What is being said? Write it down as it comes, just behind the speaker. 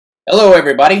Hello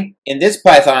everybody! In this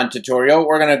Python tutorial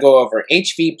we're going to go over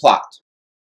hvPlot.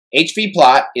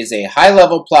 hvPlot is a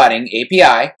high-level plotting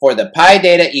API for the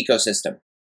PyData ecosystem,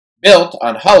 built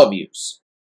on HoloViews.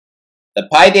 The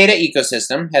PyData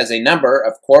ecosystem has a number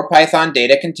of core Python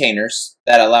data containers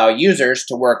that allow users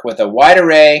to work with a wide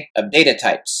array of data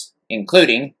types,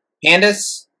 including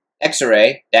pandas,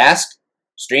 xarray, dask,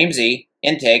 streamz,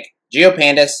 intake,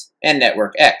 geopandas, and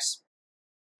networkx.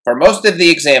 For most of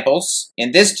the examples,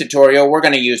 in this tutorial we're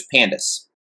going to use pandas.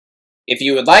 If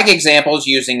you would like examples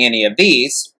using any of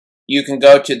these, you can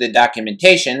go to the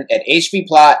documentation at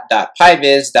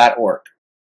hvplot.pyviz.org.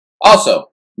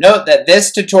 Also, note that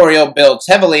this tutorial builds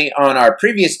heavily on our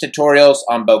previous tutorials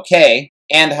on bokeh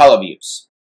and HoloViews.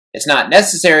 It's not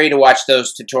necessary to watch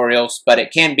those tutorials, but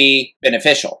it can be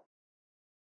beneficial.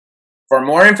 For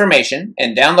more information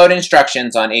and download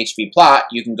instructions on hvPlot,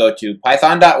 you can go to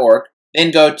python.org.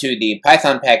 Then go to the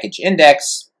Python package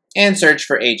index and search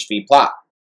for hvPlot.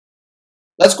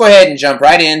 Let's go ahead and jump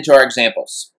right into our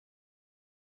examples.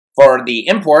 For the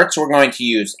imports, we're going to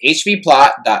use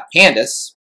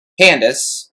hvplot.pandas,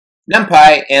 pandas,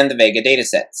 numpy, and the Vega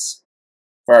datasets.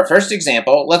 For our first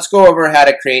example, let's go over how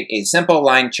to create a simple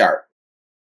line chart.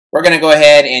 We're going to go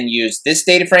ahead and use this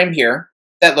data frame here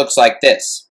that looks like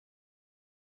this.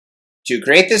 To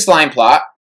create this line plot,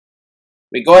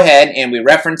 we go ahead and we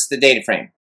reference the data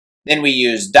frame. Then we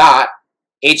use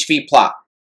 .hvPlot.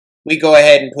 We go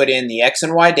ahead and put in the x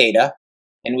and y data,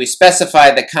 and we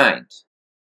specify the kind.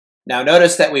 Now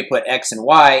notice that we put x and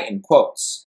y in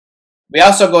quotes. We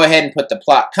also go ahead and put the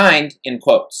plot kind in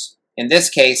quotes. In this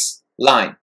case,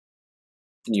 line.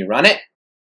 And you run it,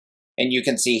 and you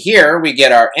can see here we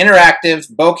get our interactive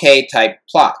bokeh type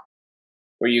plot,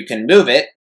 where you can move it,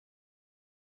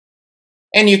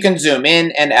 and you can zoom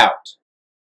in and out.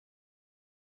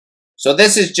 So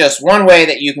this is just one way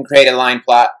that you can create a line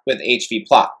plot with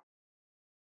hvPlot.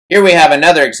 Here we have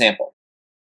another example.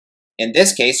 In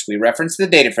this case, we reference the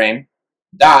data frame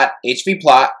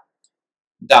 .hvPlot.line.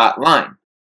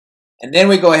 And then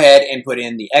we go ahead and put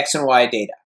in the x and y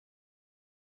data.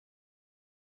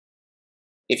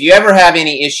 If you ever have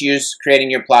any issues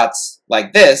creating your plots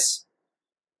like this,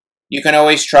 you can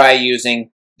always try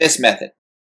using this method.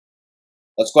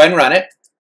 Let's go ahead and run it.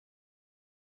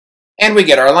 And we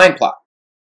get our line plot.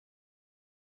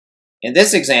 In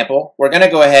this example, we're going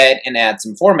to go ahead and add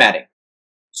some formatting.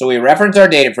 So we reference our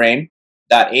data frame,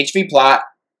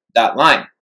 .hvPlot.line.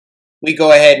 We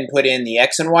go ahead and put in the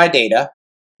x and y data,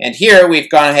 and here we've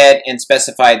gone ahead and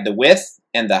specified the width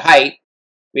and the height.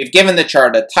 We've given the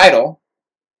chart a title.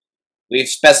 We've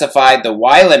specified the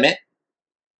y limit,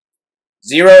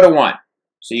 0 to 1.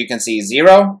 So you can see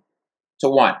 0 to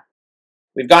 1.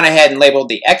 We've gone ahead and labeled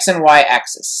the x and y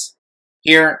axis,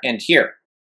 here and here.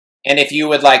 And if you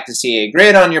would like to see a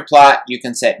grid on your plot, you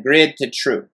can set grid to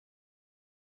true.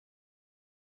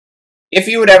 If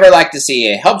you would ever like to see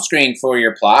a help screen for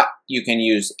your plot, you can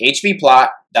use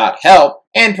hvplot.help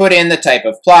and put in the type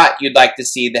of plot you'd like to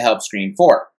see the help screen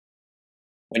for.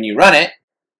 When you run it,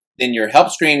 then your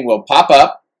help screen will pop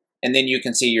up, and then you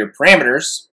can see your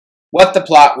parameters, what the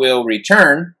plot will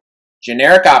return,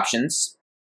 generic options,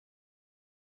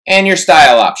 and your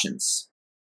style options.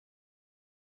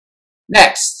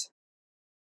 Next,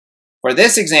 for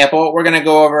this example, we're going to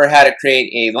go over how to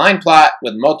create a line plot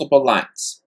with multiple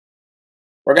lines.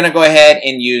 We're going to go ahead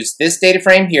and use this data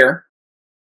frame here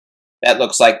that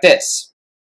looks like this.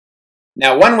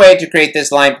 Now, one way to create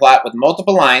this line plot with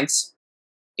multiple lines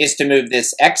is to move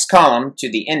this x column to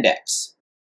the index.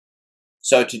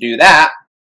 So to do that,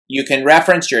 you can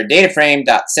reference your data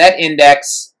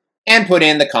frame.setIndex and put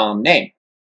in the column name.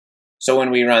 So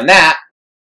when we run that,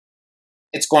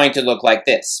 it's going to look like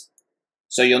this.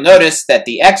 So you'll notice that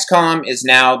the x column is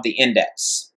now the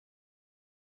index.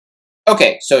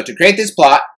 Okay, so to create this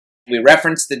plot, we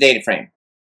reference the data frame.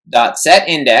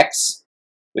 .setIndex.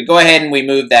 We go ahead and we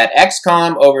move that x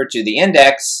column over to the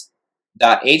index.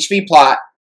 .hvPlot.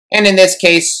 And in this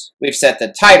case, we've set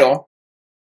the title,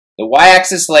 the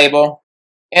y-axis label,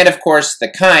 and of course the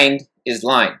kind is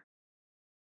line.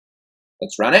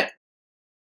 Let's run it.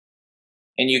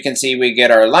 And you can see we get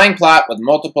our line plot with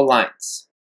multiple lines.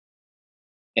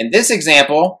 In this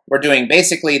example, we're doing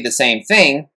basically the same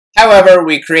thing, however,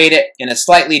 we create it in a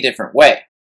slightly different way.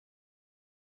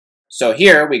 So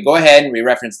here, we go ahead and we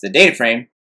reference the data frame,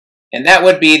 and that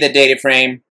would be the data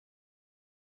frame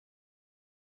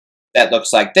that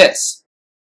looks like this.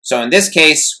 So in this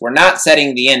case, we're not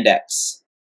setting the index.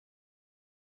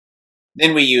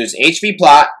 Then we use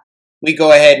hvPlot, we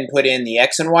go ahead and put in the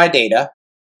x and y data,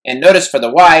 and notice for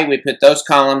the y, we put those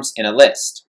columns in a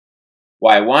list.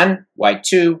 y1,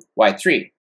 y2,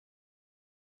 y3.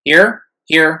 here,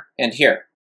 here, and here.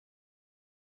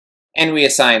 And we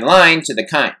assign line to the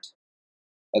kind.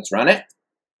 Let's run it.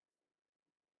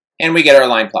 And we get our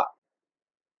line plot.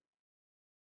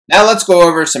 Now let's go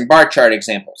over some bar chart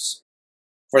examples.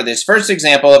 For this first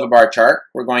example of a bar chart,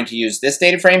 we're going to use this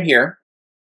data frame here.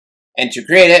 And to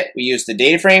create it, we use the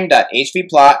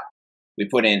dataframe.hvPlot. We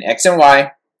put in X and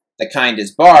Y. The kind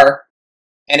is bar.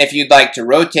 And if you'd like to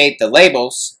rotate the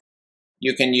labels,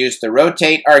 you can use the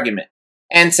rotate argument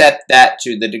and set that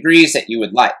to the degrees that you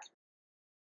would like.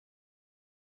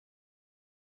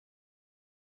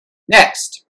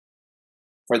 Next,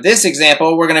 for this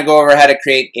example, we're going to go over how to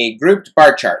create a grouped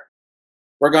bar chart.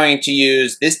 We're going to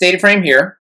use this data frame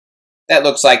here that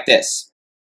looks like this.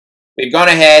 We've gone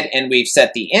ahead and we've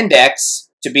set the index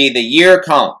to be the year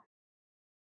column.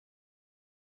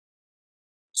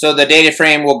 So the data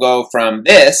frame will go from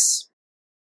this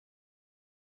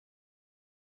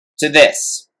to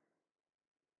this.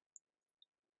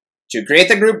 To create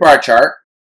the group bar chart,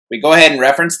 we go ahead and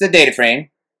reference the data frame,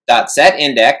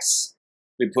 .setIndex,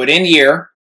 we put in year,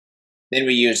 then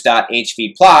we use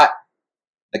 .hvPlot,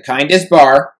 the kind is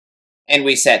bar, and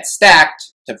we set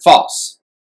stacked to false.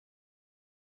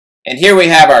 And here we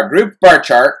have our grouped bar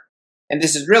chart, and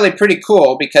this is really pretty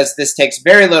cool because this takes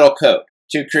very little code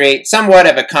to create somewhat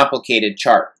of a complicated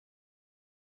chart.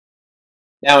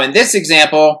 Now in this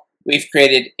example, we've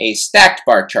created a stacked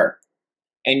bar chart.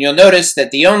 And you'll notice that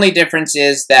the only difference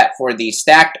is that for the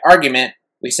stacked argument,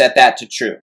 we set that to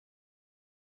true.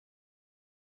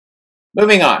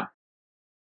 Moving on.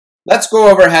 Let's go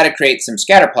over how to create some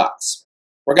scatter plots.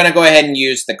 We're going to go ahead and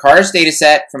use the cars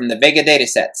dataset from the Vega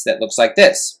datasets that looks like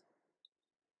this.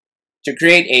 To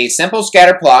create a simple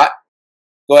scatter plot,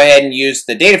 go ahead and use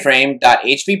the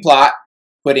dataframe.hvPlot,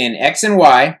 put in X and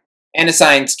Y, and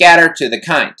assign scatter to the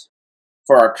kind.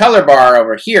 For our color bar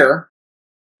over here,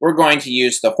 we're going to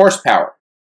use the horsepower.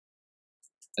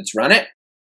 Let's run it,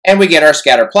 and we get our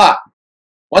scatter plot.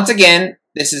 Once again,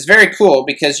 this is very cool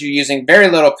because you're using very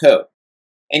little code,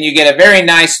 and you get a very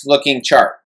nice looking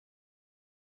chart.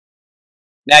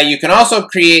 Now you can also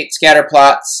create scatter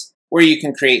plots where you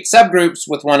can create subgroups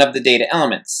with one of the data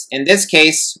elements. In this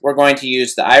case, we're going to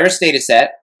use the iris dataset,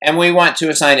 and we want to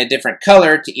assign a different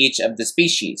color to each of the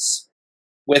species,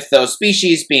 with those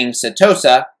species being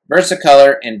Setosa,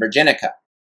 Versicolor, and Virginica.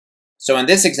 So in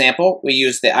this example, we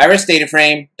use the iris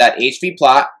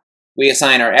dataframe.hvPlot, we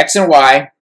assign our X and Y,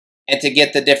 and to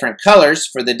get the different colors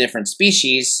for the different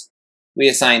species, we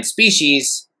assign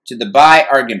species to the by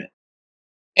argument,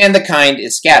 and the kind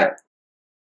is scatter.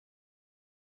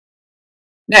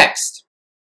 Next,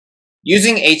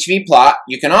 using hvPlot,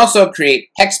 you can also create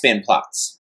hexbin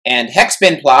plots, and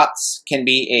hexbin plots can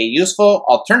be a useful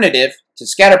alternative to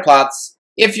scatter plots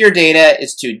if your data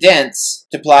is too dense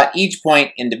to plot each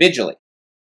point individually.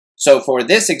 So for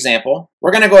this example,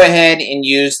 we're going to go ahead and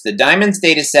use the diamonds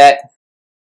dataset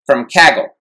from Kaggle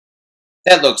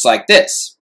that looks like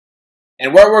this.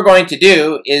 And what we're going to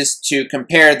do is to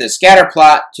compare the scatter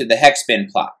plot to the hexbin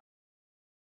plot.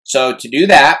 So to do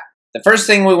that, the first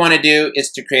thing we want to do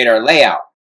is to create our layout.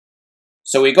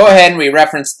 So we go ahead and we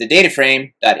reference the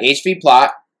dataframe.hvPlot,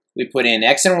 we put in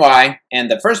X and Y,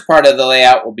 and the first part of the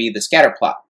layout will be the scatter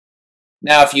plot.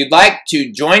 Now if you'd like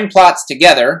to join plots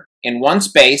together in one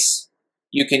space,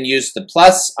 you can use the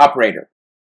plus operator.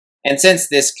 And since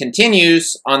this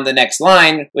continues on the next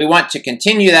line, we want to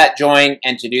continue that join,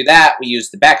 and to do that, we use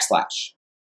the backslash.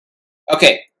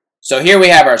 Okay, so here we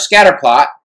have our scatter plot.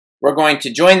 We're going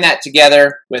to join that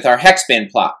together with our hexbin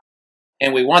plot.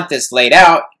 And we want this laid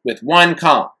out with one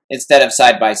column. Instead of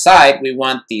side by side, we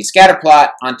want the scatter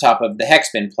plot on top of the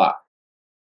hexbin plot.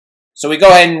 So we go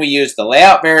ahead and we use the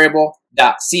layout variable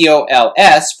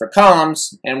 .cols for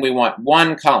columns, and we want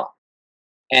one column.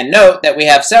 And note that we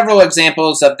have several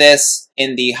examples of this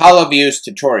in the HoloViews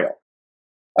tutorial.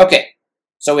 Okay,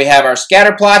 so we have our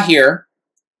scatter plot here,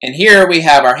 and here we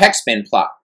have our hexbin plot.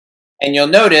 And you'll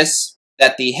notice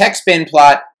that the hexbin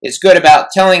plot is good about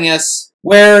telling us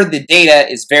where the data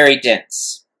is very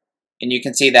dense. And you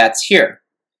can see that's here.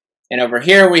 And over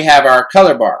here we have our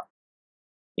color bar.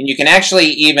 And you can actually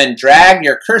even drag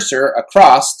your cursor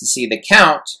across to see the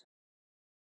count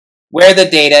where the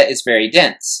data is very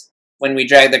dense. When we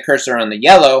drag the cursor on the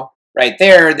yellow, right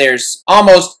there, there's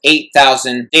almost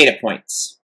 8,000 data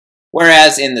points.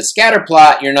 Whereas in the scatter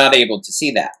plot, you're not able to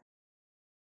see that.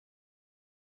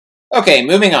 Okay,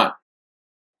 moving on.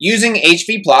 Using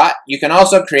hvPlot, you can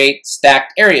also create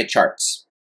stacked area charts.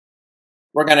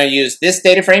 We're going to use this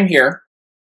data frame here.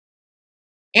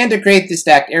 And to create the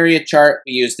stacked area chart,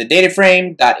 we use the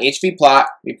dataframe.hvPlot.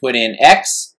 We put in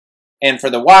X, and for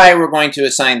the Y, we're going to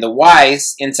assign the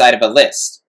Y's inside of a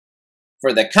list.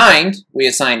 For the kind, we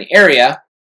assign area,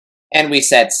 and we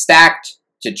set stacked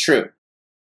to true.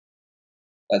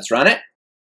 Let's run it.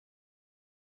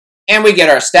 And we get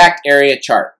our stacked area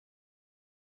chart.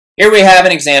 Here we have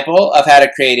an example of how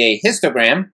to create a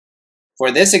histogram.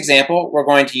 For this example, we're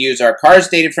going to use our cars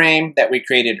data frame that we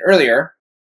created earlier,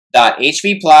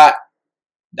 .hvPlot.hist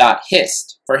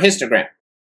for histogram.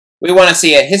 We want to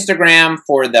see a histogram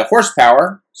for the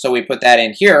horsepower, so we put that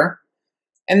in here,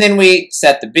 and then we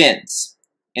set the bins,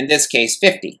 in this case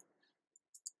 50.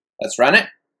 Let's run it.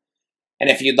 And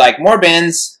if you'd like more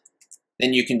bins,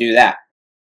 then you can do that.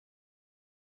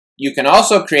 You can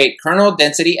also create kernel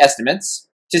density estimates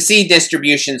to see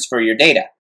distributions for your data.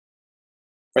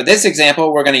 For this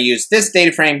example, we're going to use this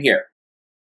data frame here.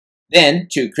 Then,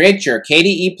 to create your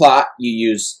KDE plot, you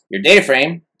use your data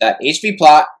frame,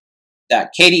 .hvPlot.kde.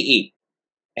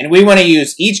 And we want to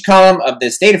use each column of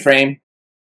this data frame,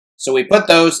 so we put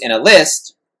those in a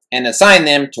list and assign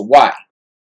them to Y.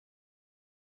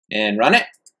 And run it.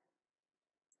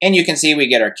 And you can see we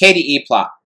get our KDE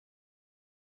plot.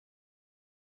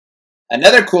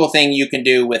 Another cool thing you can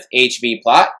do with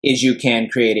hvPlot is you can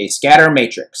create a scatter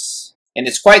matrix. And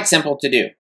it's quite simple to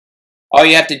do. All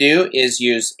you have to do is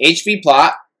use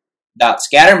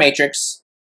hvPlot.scatterMatrix.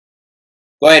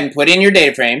 Go ahead and put in your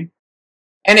data frame.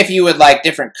 And if you would like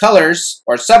different colors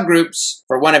or subgroups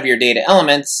for one of your data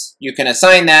elements, you can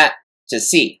assign that to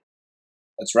C.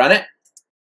 Let's run it.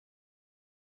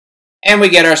 And we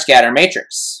get our scatter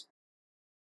matrix.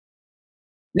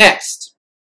 Next,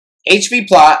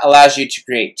 hvPlot allows you to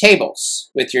create tables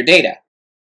with your data.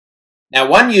 Now,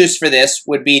 one use for this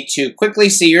would be to quickly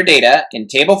see your data in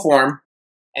table form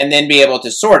and then be able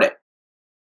to sort it.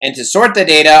 And to sort the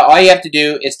data, all you have to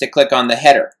do is to click on the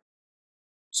header.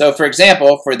 So for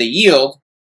example, for the yield,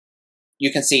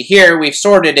 you can see here we've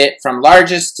sorted it from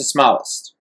largest to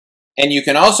smallest. And you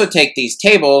can also take these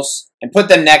tables and put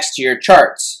them next to your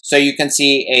charts so you can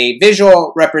see a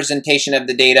visual representation of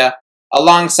the data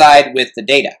alongside with the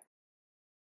data.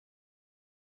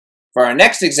 For our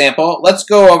next example, let's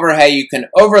go over how you can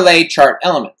overlay chart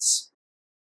elements.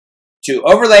 To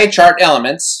overlay chart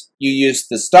elements, you use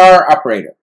the star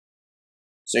operator.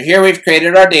 So here we've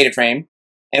created our data frame,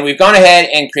 and we've gone ahead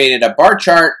and created a bar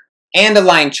chart and a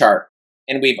line chart,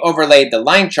 and we've overlaid the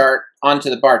line chart onto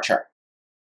the bar chart.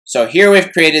 So here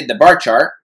we've created the bar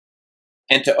chart,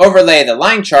 and to overlay the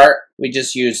line chart, we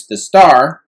just use the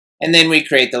star, and then we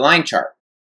create the line chart.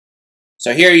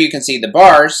 So here you can see the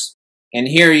bars, and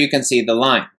here you can see the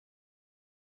line.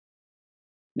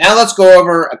 Now let's go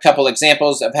over a couple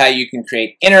examples of how you can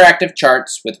create interactive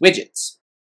charts with widgets.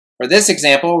 For this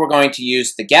example, we're going to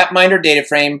use the Gapminder data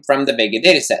frame from the Vega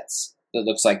datasets that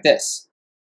looks like this.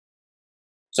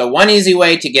 So one easy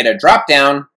way to get a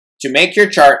drop-down to make your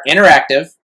chart interactive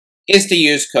is to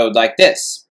use code like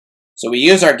this. So we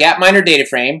use our Gapminder data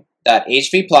frame,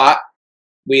 .hvPlot,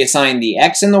 we assign the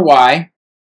X and the Y,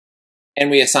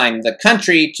 and we assign the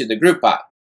country to the group by.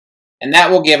 And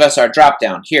that will give us our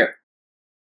drop-down here.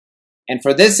 And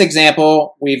for this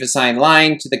example, we've assigned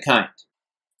line to the kind.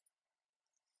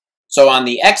 So on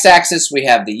the x-axis, we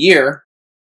have the year,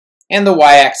 and the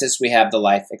y-axis, we have the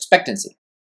life expectancy.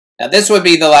 Now this would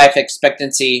be the life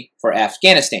expectancy for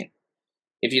Afghanistan.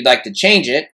 If you'd like to change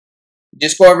it,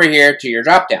 just go over here to your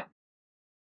drop-down.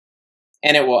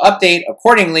 And it will update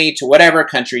accordingly to whatever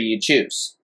country you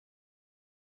choose.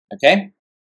 Okay?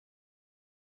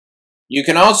 You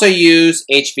can also use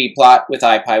hvPlot with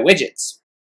IPyWidgets.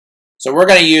 So we're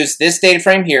going to use this data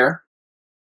frame here,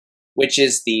 which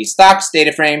is the stocks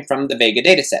data frame from the Vega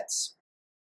datasets.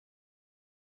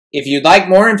 If you'd like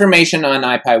more information on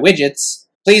IPyWidgets,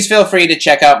 please feel free to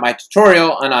check out my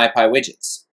tutorial on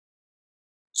IPyWidgets.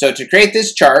 So to create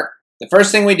this chart, the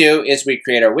first thing we do is we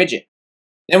create our widget.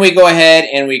 Then we go ahead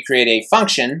and we create a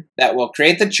function that will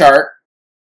create the chart,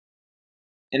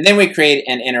 and then we create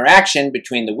an interaction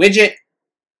between the widget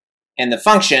and the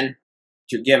function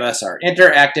to give us our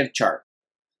interactive chart.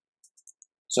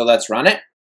 So let's run it.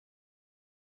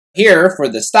 Here for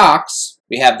the stocks,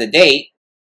 we have the date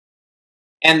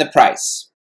and the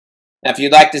price. Now if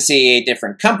you'd like to see a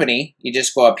different company, you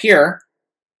just go up here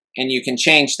and you can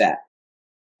change that.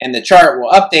 And the chart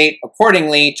will update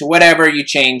accordingly to whatever you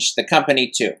change the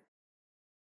company to.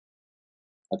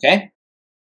 Okay?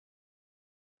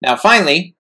 Now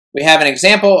finally, we have an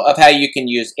example of how you can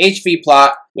use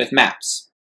hvPlot with maps.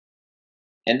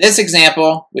 In this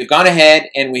example, we've gone ahead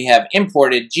and we have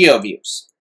imported HoloViews.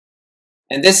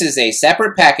 And this is a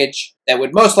separate package that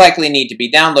would most likely need to be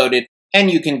downloaded,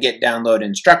 and you can get download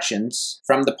instructions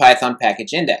from the Python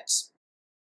package index.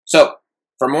 So,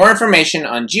 for more information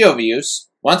on HoloViews,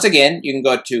 once again, you can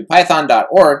go to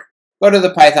python.org go to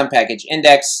the Python package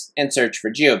index and search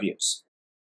for GeoViews.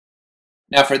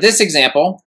 Now for this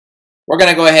example, we're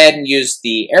going to go ahead and use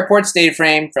the airports data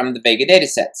frame from the Vega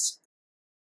datasets.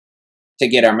 To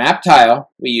get our map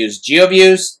tile, we use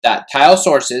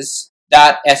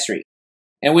geoviews.tilesources.sre,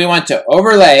 and we want to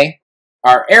overlay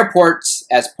our airports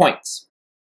as points.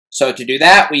 So to do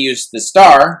that, we use the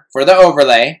star for the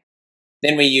overlay,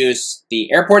 then we use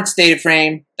the airports data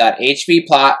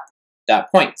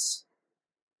frame.hvPlot.points.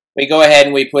 We go ahead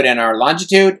and we put in our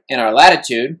longitude and our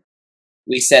latitude.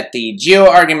 We set the geo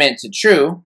argument to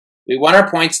true. We want our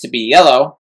points to be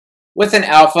yellow with an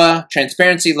alpha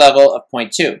transparency level of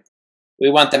 0.2. We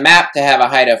want the map to have a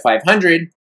height of 500,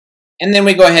 and then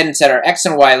we go ahead and set our X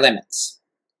and Y limits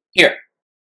here.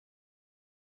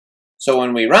 So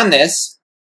when we run this,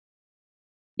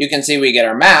 you can see we get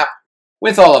our map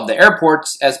with all of the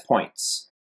airports as points.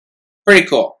 Pretty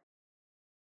cool.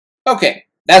 Okay,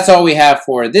 that's all we have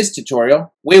for this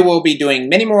tutorial. We will be doing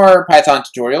many more Python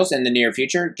tutorials in the near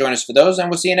future. Join us for those, and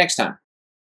we'll see you next time.